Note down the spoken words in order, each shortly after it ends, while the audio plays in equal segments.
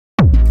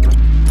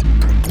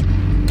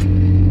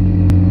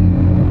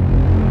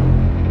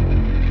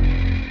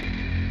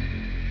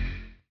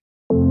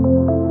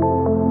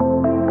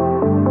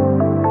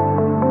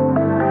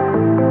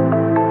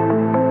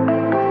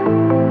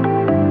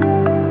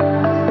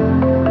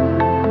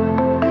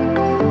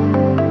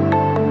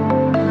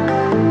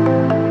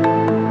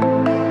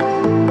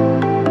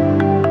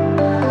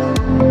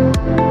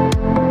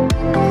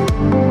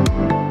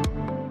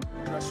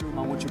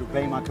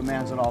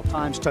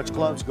touch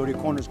gloves, go to your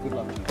corners, good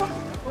luck.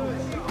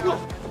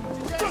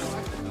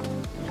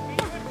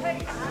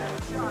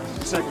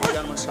 Second,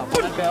 gentlemen, stop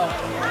on that bell.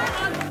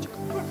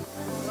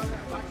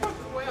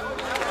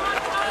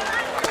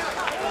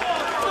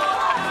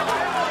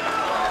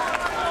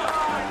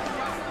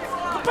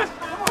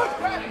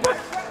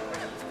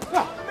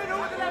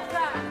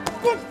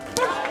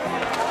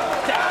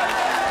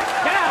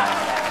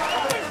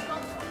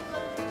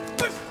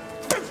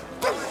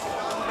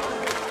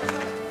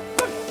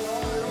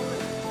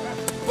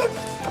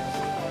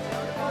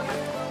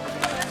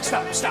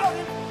 Stop.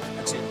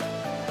 That's it.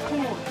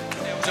 Come on.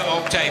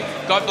 Time.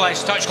 God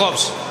bless. Touch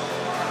gloves.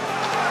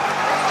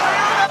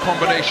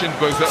 Combination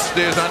both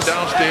upstairs and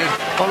downstairs.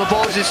 On the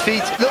ball is his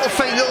feet. Little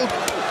feint,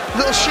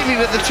 little shimmy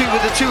with the two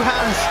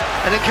hands,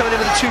 and then coming in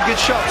with the two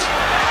good shots.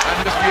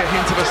 And just be a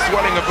hint of a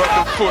swelling above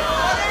the foot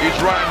is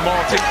Ryan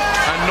Martin,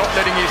 and not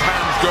letting his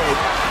hands go.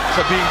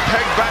 So being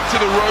pegged back to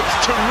the ropes,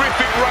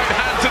 terrific right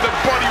hand to the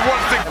body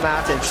once again.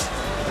 Martin.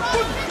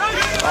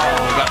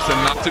 Oh, that's a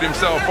nutted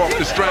himself off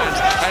the strands,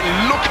 and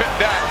look at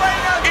that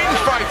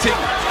infighting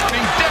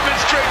being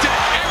demonstrated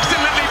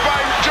excellently by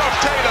Josh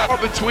Taylor.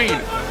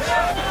 Between.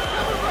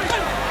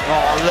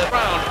 Oh, look.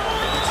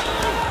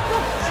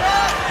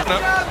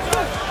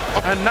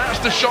 And that's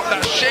the shot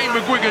that Shane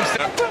McGuigan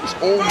said. It's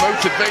all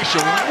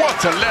motivation.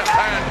 What a left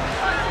hand.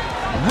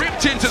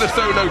 Ripped into the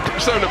solar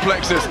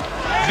plexus.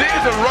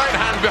 There's a right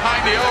hand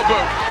behind the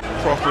elbow.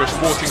 Proper a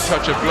sporting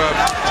touch of glove.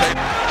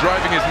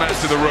 Driving his man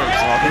to the ropes.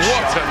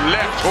 What a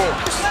left hook.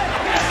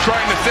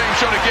 Trying the same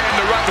shot again.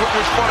 The right hook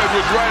which followed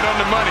was right on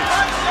the money.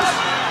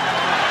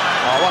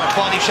 Oh, what a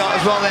body shot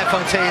as well there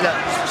from Taylor.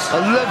 A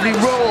lovely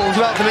roll as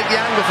well to make the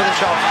angle for the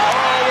shot.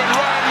 Oh, and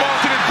Ryan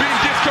Martin has been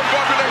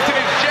discombobulated.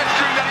 He's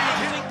gesturing that he was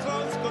hitting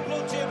close. Good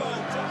luck to you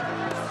both.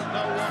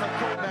 No one at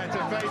court there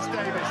to face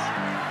Davis.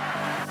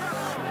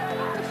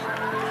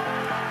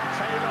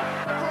 Taylor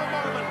for a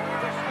moment.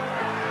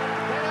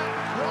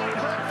 Right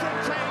hook from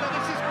Taylor.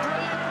 This is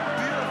brilliant.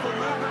 Beautiful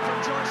movement from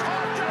Josh.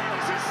 Oh,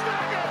 Davis is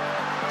staggered.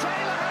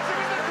 Taylor has him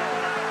in the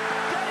corner.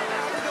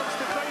 Davis looks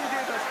to defend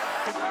Davis.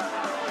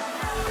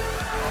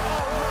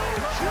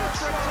 Huge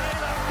from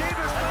Taylor.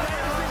 Davis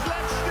is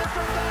left stiff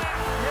from there.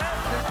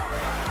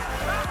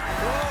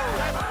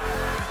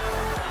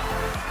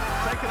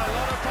 Taking a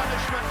lot of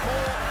punishment.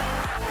 More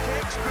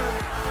kicks, but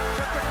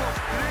typical.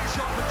 Great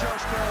shot for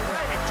Josh Taylor.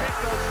 He took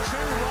those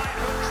two right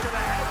hooks to the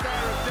head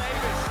there of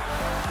Davis.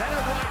 Then a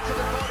right to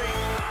the body.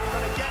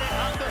 Trying to get it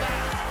under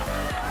that.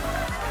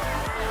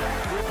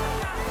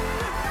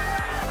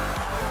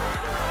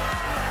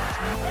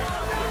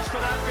 Looks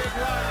for that big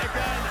right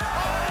again.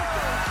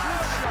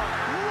 Good shot.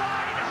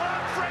 Right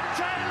hook from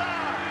Taylor.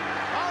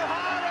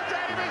 O'Hara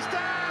Davis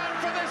down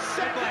for the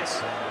second.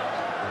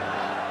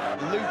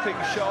 Looping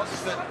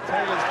shots that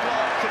Taylor's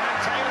blocked, and then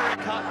Taylor in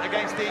cut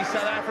against the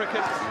South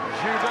African.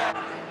 Joubert.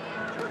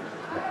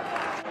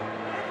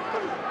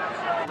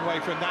 Away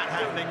from that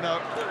happening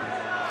though.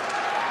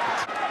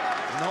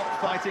 Not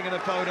fighting an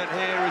opponent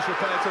here, is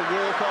prepared to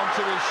walk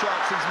onto his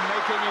shots. He's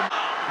making him.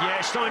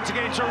 Yeah, starting to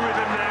get into a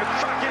rhythm now.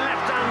 Cracking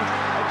left hand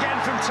again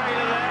from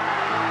Taylor there.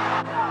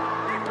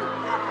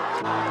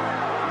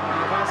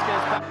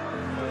 Vasquez back.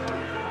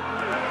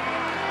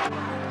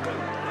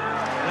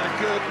 And a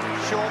good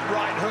short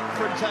right hook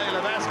from Taylor.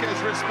 Vasquez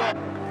responds.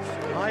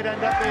 Might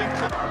end up being.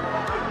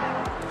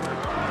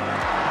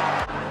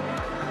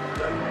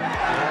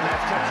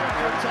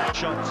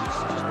 Shots.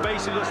 Just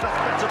basically looks like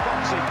better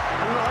boxing.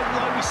 And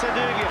like we said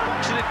earlier,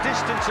 boxing at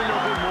distance a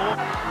little bit more.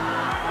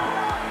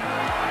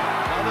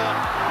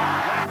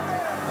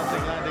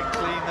 Nothing landing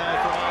clean there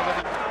from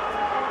either.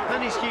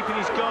 Then he's keeping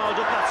his guard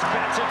up. That's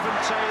better from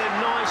Taylor.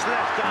 Nice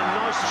left hand,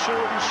 nice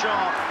short and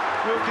sharp.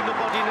 Working the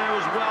body now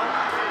as well.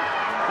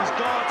 His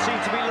guard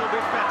seems to be a little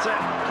bit better.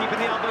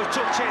 Keeping the elbows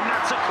tucked in.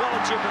 That's a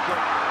quality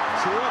uppercut.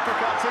 Two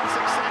uppercuts in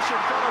succession,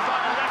 followed by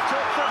a left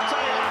hook from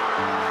Taylor.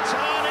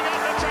 Turning up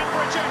the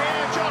temperature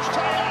here, Josh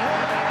Taylor.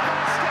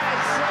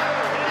 Vasquez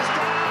is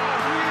down.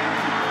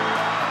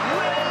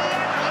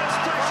 Relentless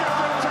pressure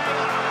from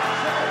Taylor.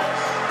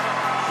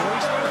 We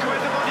spoke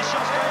about the body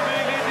shots going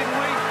earlier, didn't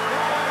we?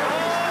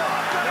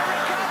 Gonna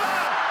recover.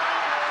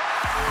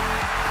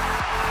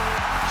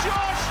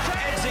 Josh Taylor.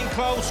 Heads in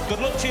close. Good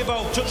luck to you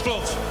both. Touch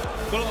gloves.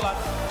 Good luck, lad.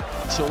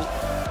 Tool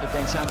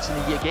against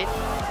Anthony Yiggett.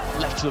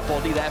 Left to the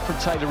body there from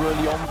Taylor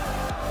early on.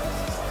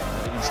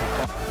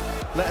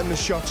 Letting the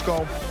shots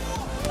go.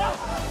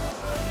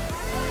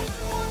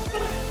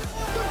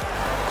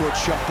 Good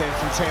shot there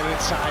from Taylor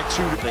inside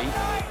to the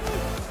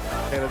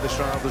end of this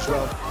round as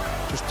well.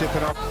 Just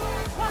dipping up.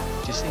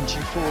 Just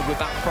inching forward with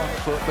that front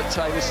foot, but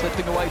Taylor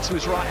slipping away to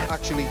his right. To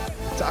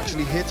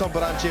actually hit on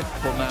Baranchik.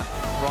 On that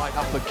right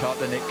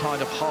uppercut, and it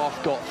kind of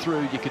half got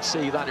through. You could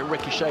see that it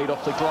ricocheted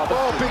off the glove.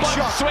 Oh, big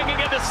shot. Swinging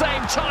at the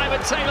same time,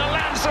 and Taylor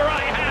lands the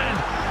right hand,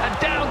 and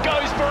down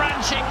goes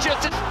Baranchik.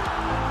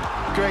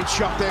 Great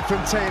shot there from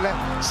Taylor.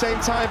 Same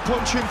time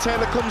punching,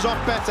 Taylor comes off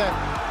better.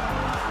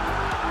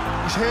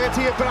 He He's hurt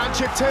here,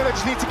 Branchik. Taylor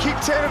just needs to keep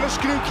turning the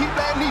screw, keep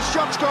letting these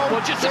shots go.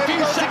 Well, just a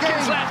few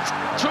seconds left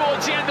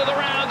towards the end of the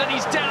round, and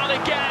he's down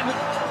again.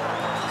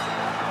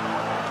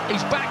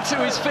 He's back to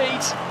his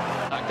feet.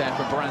 Back there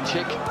from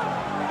Branchik.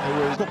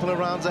 A couple of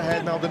rounds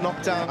ahead now, the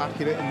knockdown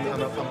accurate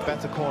and a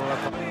better corner.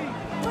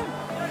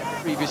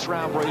 Previous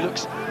round where he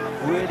looks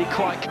really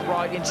quite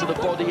right into the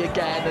body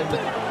again, and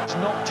he's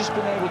not just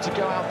been able to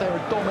go out there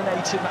and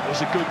dominate him. That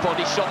was a good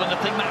body shot, and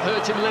I think that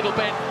hurt him a little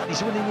bit.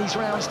 He's winning these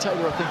rounds,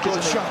 Taylor, I think,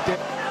 isn't he? Shot.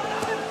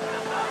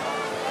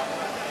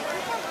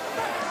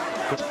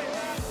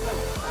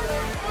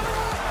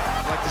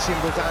 I'd like to see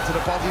him go down to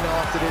the body now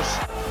after this.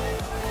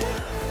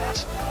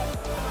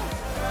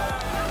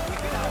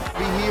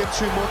 Be here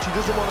too much, he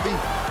doesn't want to be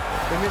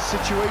in this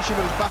situation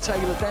with his back.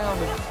 Taylor down,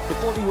 the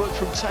body work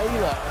from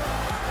Taylor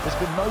has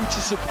been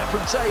noticeable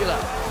from Taylor.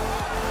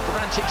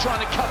 Branchik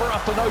trying to cover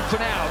up and open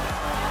out.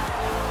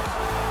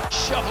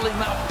 Shoveling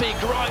that big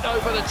right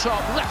over the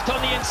top, left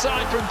on the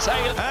inside from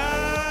Taylor.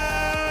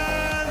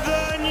 And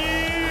the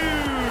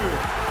new...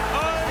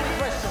 Any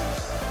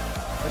questions?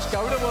 Let's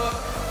go to work.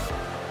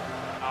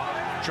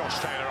 Josh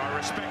Taylor, I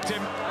respect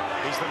him.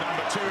 He's the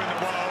number 2 in the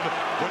world.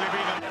 Will he be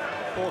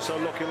the... Also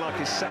looking like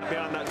he's sat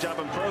behind that jab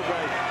and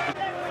program.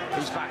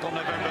 He's back on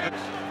November.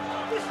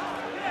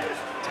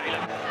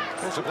 Taylor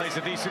also plays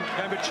a decent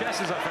game of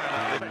chess, as I found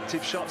out.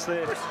 Effective shots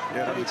there.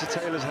 Yeah, into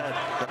Taylor's head.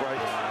 Great.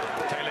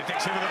 Taylor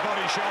digs him with a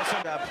body shot.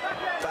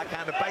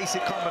 Backhand, a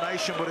basic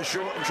combination, but a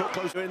short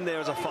close In there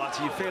as a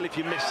fighter, you feel if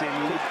you miss him,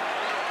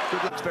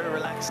 good looks very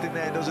relaxed in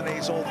there, doesn't he?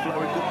 It's all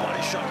flowing, good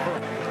body shot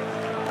from him.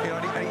 You know,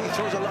 and he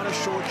throws a lot of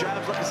short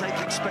jabs, like I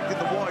say, expecting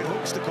the wide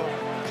hooks to come.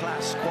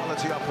 Class,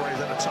 quality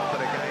operators at the top of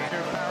the game.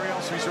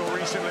 Barrios we saw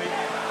recently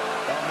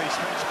on the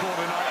Spence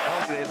corner night.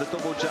 The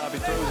double jab, he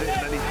throws it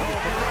and then he's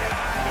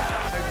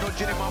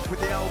Nudging him off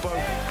with the elbow.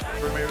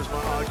 Ramirez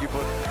might argue,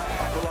 but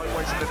the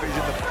lightweights in the division,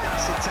 the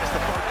acid test,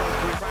 the both goes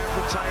through round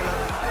from Taylor.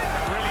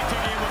 really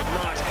digging with a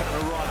nice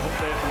counter right hook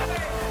there.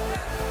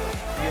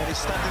 Yeah,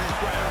 he's standing his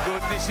ground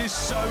good. This is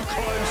so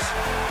close.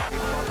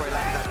 Incorporate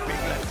that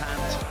big left hand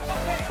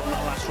From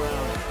that last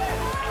round.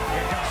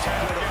 Here comes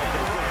Taylor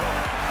again.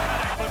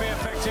 Will be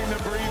affecting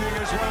the breathing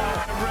as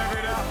well.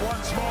 Rev it up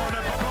once more and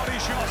a body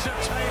shot of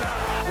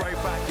Taylor. right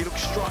back. He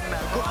looks strong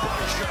now. Good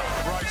body shot.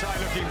 Right eye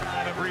looking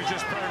bad, a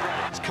Regis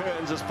program. It's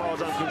curtains as far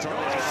as I'm concerned.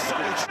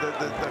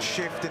 The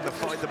shift in the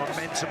fight, the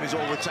momentum is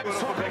all retained.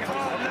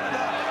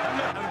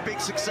 And big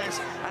success.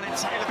 And then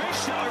Taylor. Big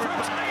shot from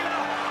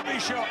Taylor.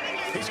 Big shot.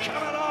 He's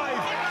come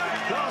alive.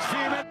 Last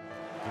few minutes.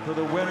 To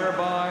the winner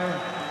by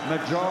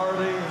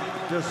majority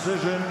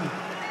decision,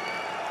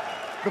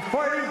 the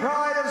Fighting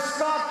Pride of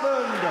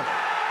Scotland.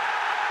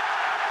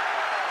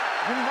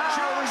 And now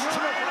the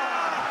unified